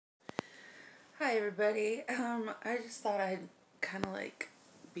Hi everybody. I just thought I'd kind of like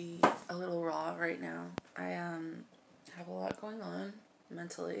be a little raw right now. I have a lot going on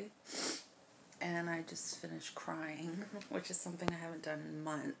mentally, and I just finished crying, which is something I haven't done in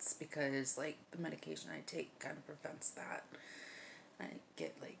months because like the medication I take kind of prevents that. I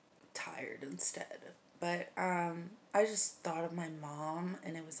get like tired instead. But I just thought of my mom,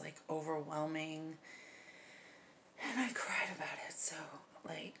 and it was like overwhelming, and I cried about it. So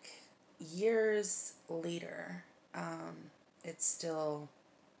like years later, it's still,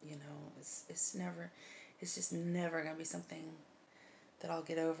 it's just never gonna be something that I'll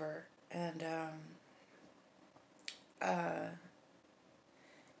get over. And uh, I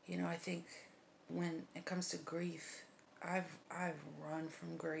think when it comes to grief, I've run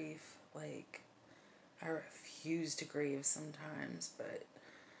from grief. Like I refuse to grieve sometimes, but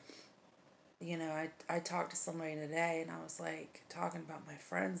I talked to somebody today, and I was like talking about my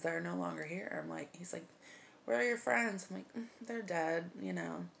friends that are no longer here. I'm like, he's like, where are your friends? I'm like, they're dead.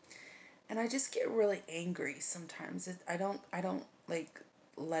 And I just get really angry sometimes. I don't like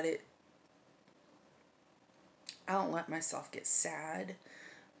let it, I don't let myself get sad,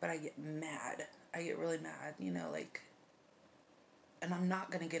 but I get mad. I get really mad, like, and I'm not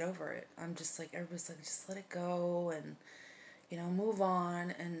going to get over it. I'm just like, everybody's like, just let it go and, move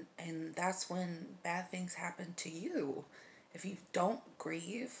on. And that's when bad things happen to you. If you don't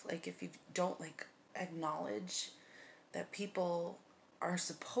grieve, like if you don't like acknowledge that people are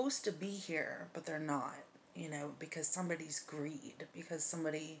supposed to be here, but they're not, because somebody's greed, because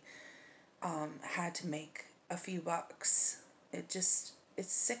somebody had to make a few bucks. It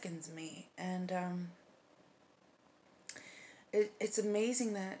sickens me. And it's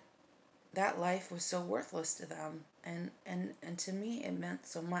amazing that that life was so worthless to them. And to me, it meant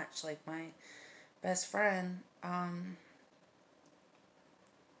so much. Like my best friend, God,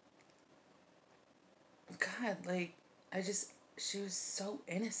 like, she was so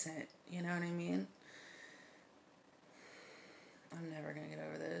innocent, you know what I mean? I'm never gonna get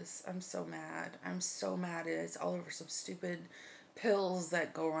over this. I'm so mad. I'm so mad. It's all over some stupid pills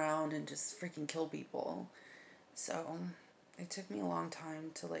that go around and just freaking kill people. So it took me a long time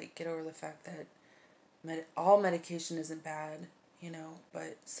to like get over the fact that all medication isn't bad,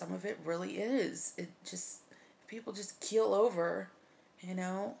 but some of it really is. It just, people just keel over,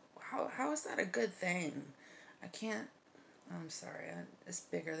 how is that a good thing? I can't. I'm sorry, it's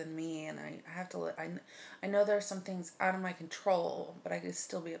bigger than me, and I have to let, I know there are some things out of my control, but I can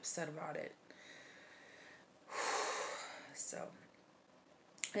still be upset about it. So,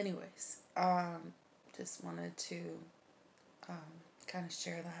 anyways, just wanted to kind of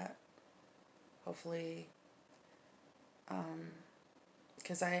share that. Hopefully,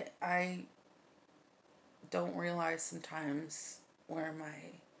 because I don't realize sometimes where my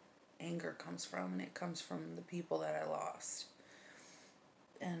anger comes from, and it comes from the people that I lost.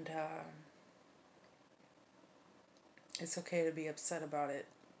 And it's okay to be upset about it.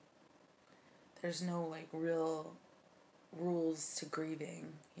 There's no like real rules to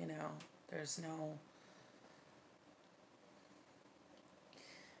grieving, There's no,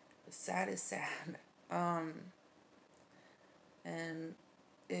 sad is sad. And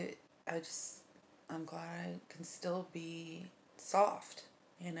it I just, I'm glad I can still be soft.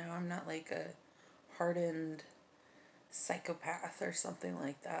 I'm not like a hardened psychopath or something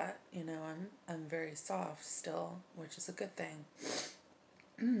like that. I'm very soft still, which is a good thing.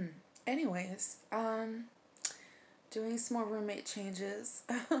 Anyways, doing some more roommate changes.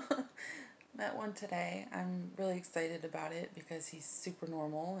 Met one today. I'm really excited about it because he's super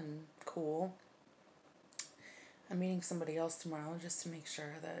normal and cool. I'm meeting somebody else tomorrow just to make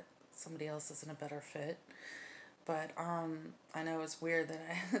sure that somebody else isn't a better fit. But I know it's weird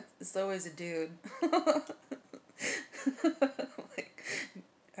that it's always a dude. Like,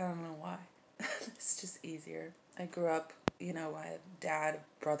 I don't know why. It's just easier. I grew up, I have dad,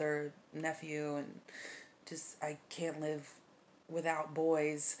 brother, nephew, and just I can't live without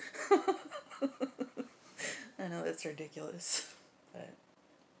boys. I know that's ridiculous, but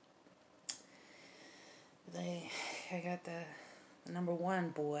I got the number one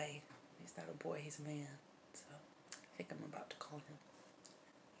boy. He's not a boy, he's a man. So I think I'm about to call him.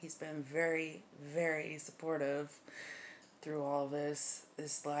 He's been very, very supportive through all this.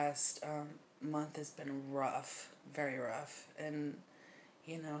 This last month has been rough, very rough, and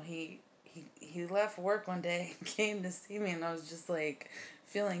he left work one day and came to see me, and I was just like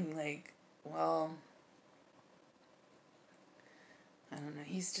feeling like, well, I don't know.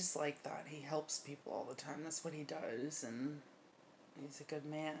 He's just like that. He helps people all the time. That's what he does, and he's a good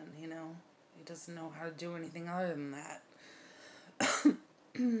man. He doesn't know how to do anything other than that.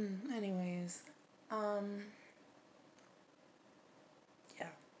 Anyways, Um, yeah,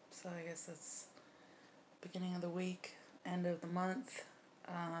 so I guess that's beginning of the week, end of the month.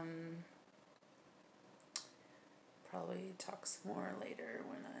 Probably talk some more later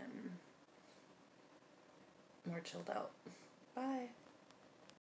when I'm more chilled out. Bye.